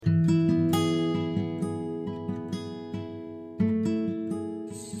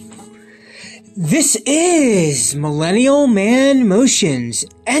This is Millennial Man Motions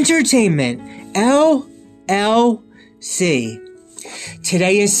Entertainment, LLC.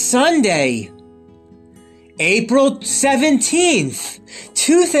 Today is Sunday, April 17th,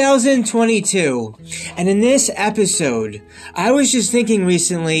 2022. And in this episode, I was just thinking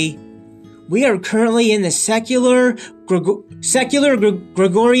recently, we are currently in the secular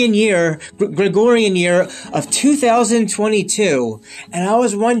Gregorian year of 2022. And I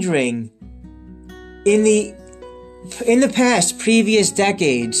was wondering, in the past, previous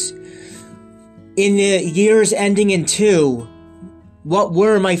decades, in the years ending in 2, what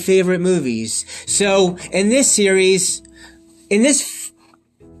were my favorite movies? So, in this series, I'm going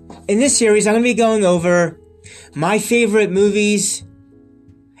to be going over my favorite movies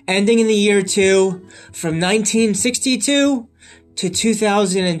ending in the year 2 from 1962 to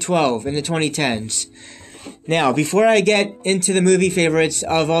 2012 in the 2010s. Now, before I get into the movie favorites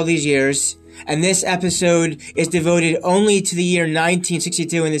of all these years, and this episode is devoted only to the year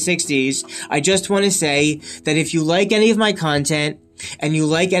 1962 and the 60s, I just want to say that if you like any of my content and you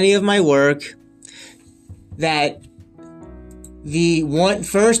like any of my work, that the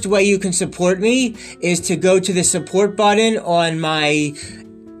first way you can support me is to go to the support button on my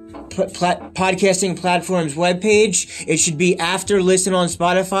podcasting platform's webpage. It should be after listen on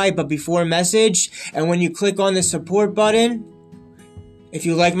Spotify, but before message. And when you click on the support button, if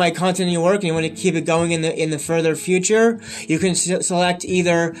you like my content and your work and you want to keep it going in the further future, you can select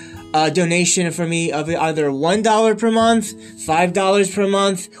either a donation for me of either $1 per month, $5 per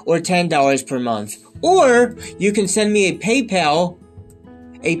month, or $10 per month. Or you can send me a PayPal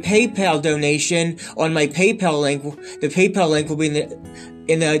donation on my PayPal link. The PayPal link will be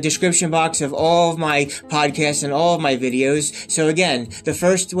in the description box of all of my podcasts and all of my videos. So again, the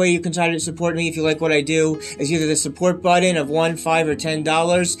first way you can try to support me if you like what I do is either the support button of $1, $5, or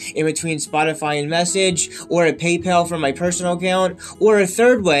 $10 in between Spotify and message, or a PayPal from my personal account, or a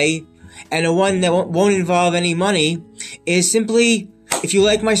third way, and a one that won't involve any money, is simply, if you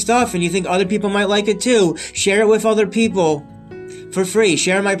like my stuff and you think other people might like it too, share it with other people for free.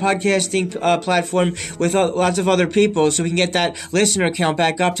 Share my podcasting platform with lots of other people so we can get that listener count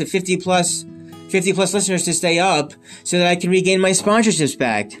back up to 50 plus listeners to stay up so that I can regain my sponsorships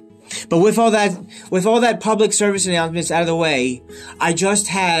back. But with all that public service announcements out of the way, I just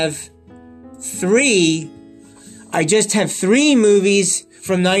have three movies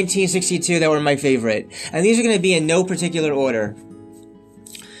from 1962 that were my favorite. And these are going to be in no particular order.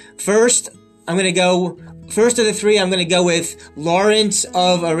 First of the three, I'm going to go with Lawrence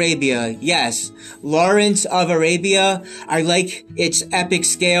of Arabia. Yes, Lawrence of Arabia. I like its epic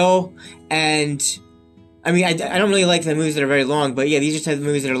scale, and I mean, I don't really like the movies that are very long, but yeah, these are the type of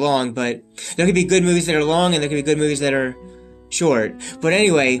movies that are long, but there could be good movies that are long, and there could be good movies that are short. But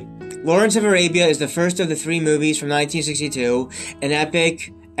anyway, Lawrence of Arabia is the first of the 3 movies from 1962, an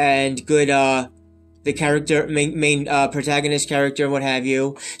epic and good, the character, main protagonist character, what have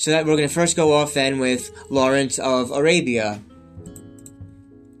you. So that we're going to first go off then with Lawrence of Arabia.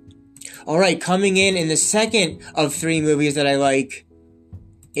 Alright, coming in the second of 3 movies that I like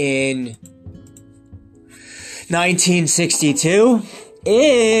in 1962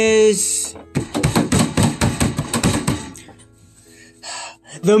 is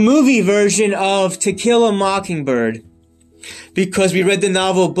the movie version of To Kill a Mockingbird, because we read the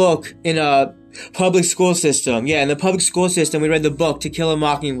novel book in a public school system. Yeah, in the public school system, we read the book To Kill a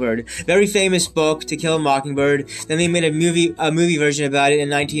Mockingbird. Very famous book, To Kill a Mockingbird. Then they made a movie version about it in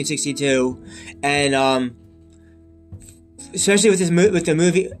 1962, and especially with the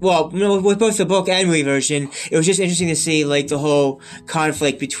movie, with both the book and movie version, it was just interesting to see like the whole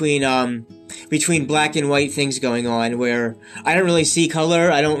conflict between black and white things going on, where I don't really see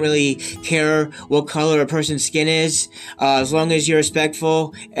color. I don't really care what color a person's skin is, as long as you're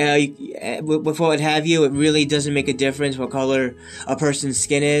respectful with what have you. It really doesn't make a difference what color a person's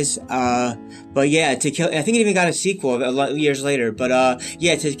skin is. But yeah, I think it even got a sequel years later. But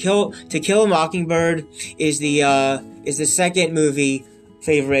yeah, To Kill a Mockingbird is the second movie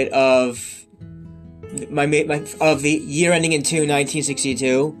favorite of of the year ending in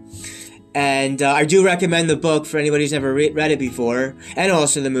 1962. And I do recommend the book for anybody who's never read it before, and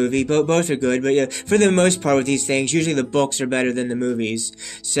also the movie. Both are good, but yeah, for the most part with these things, usually the books are better than the movies.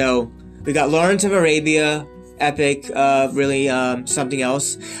 So we got Lawrence of Arabia, epic, really something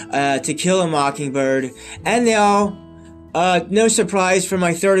else. To Kill a Mockingbird, and now no surprise for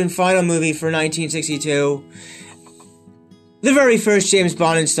my third and final movie for 1962. The very first James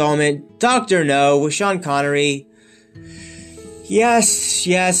Bond installment, Dr. No, with Sean Connery. Yes,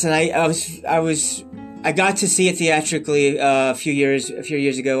 and I was I got to see it theatrically a few years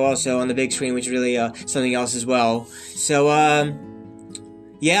ago, also on the big screen, which is really something else as well. So,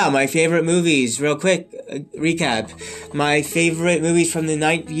 yeah, my favorite movies. Real quick recap: my favorite movies from the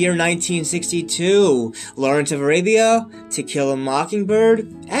year 1962: Lawrence of Arabia, To Kill a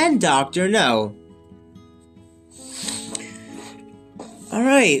Mockingbird, and Dr. No.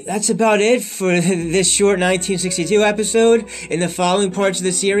 Alright, that's about it for this short 1962 episode. In the following parts of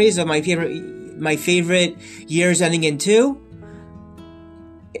the series of my favorite years ending in 2,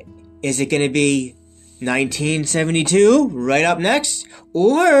 is it going to be 1972 right up next?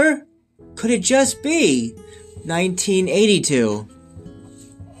 Or could it just be 1982?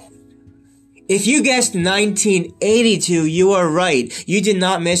 If you guessed 1982, you are right. You did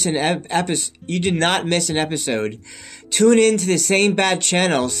not miss an episode. Tune in to the same bad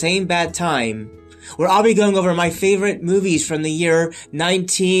channel, same bad time, where I'll be going over my favorite movies from the year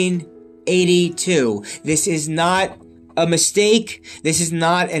 1982. This is not a mistake. This is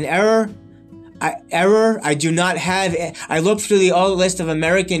not an error. I do not have. I looked through the all list of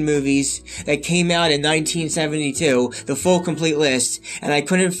American movies that came out in 1972, the full complete list, and I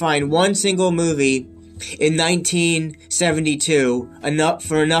couldn't find one single movie in 1972 enough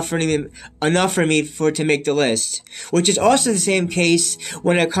for me to make the list. Which is also the same case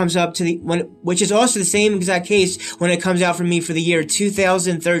when it comes up to which is also the same exact case when it comes out for me for the year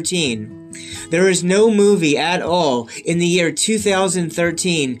 2013. There is no movie at all in the year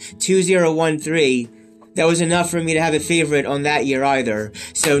 2013, 2013, that was enough for me to have a favorite on that year either.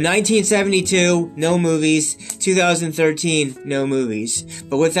 So 1972, no movies. 2013, no movies.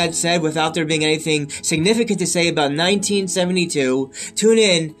 But with that said, without there being anything significant to say about 1972, tune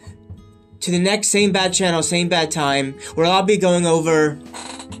in to the next same bad channel, same bad time, where I'll be going over...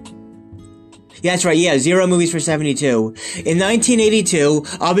 Yeah, that's right, 0 movies for 72. In 1982,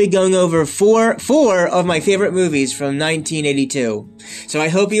 I'll be going over four of my favorite movies from 1982. So I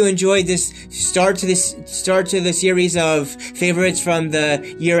hope you enjoyed this start to the series of favorites from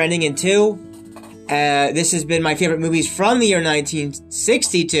the year ending in 2. This has been my favorite movies from the year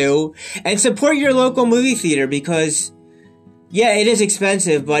 1962. And support your local movie theater because, yeah, it is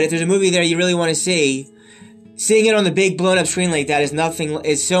expensive, but if there's a movie there you really want to see, seeing it on the big blown up screen like that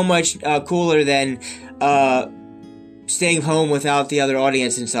is so much cooler than staying home without the other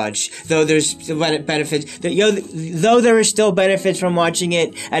audience and such. Though there's benefits, though there are still benefits from watching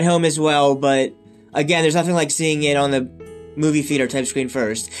it at home as well. But again, there's nothing like seeing it on the movie theater type screen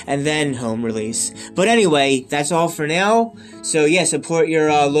first and then home release. But anyway, that's all for now. So yeah, support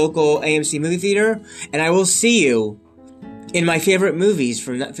your local AMC movie theater, and I will see you in my favorite movies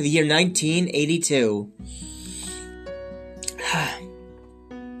for the year 1982.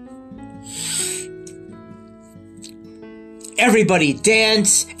 Everybody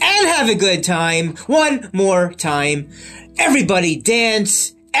dance and have a good time. One more time. Everybody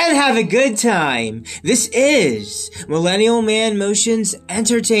dance and have a good time. This is Millennial Man Motions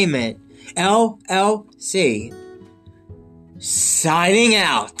Entertainment, LLC. Signing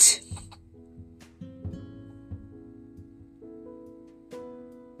out.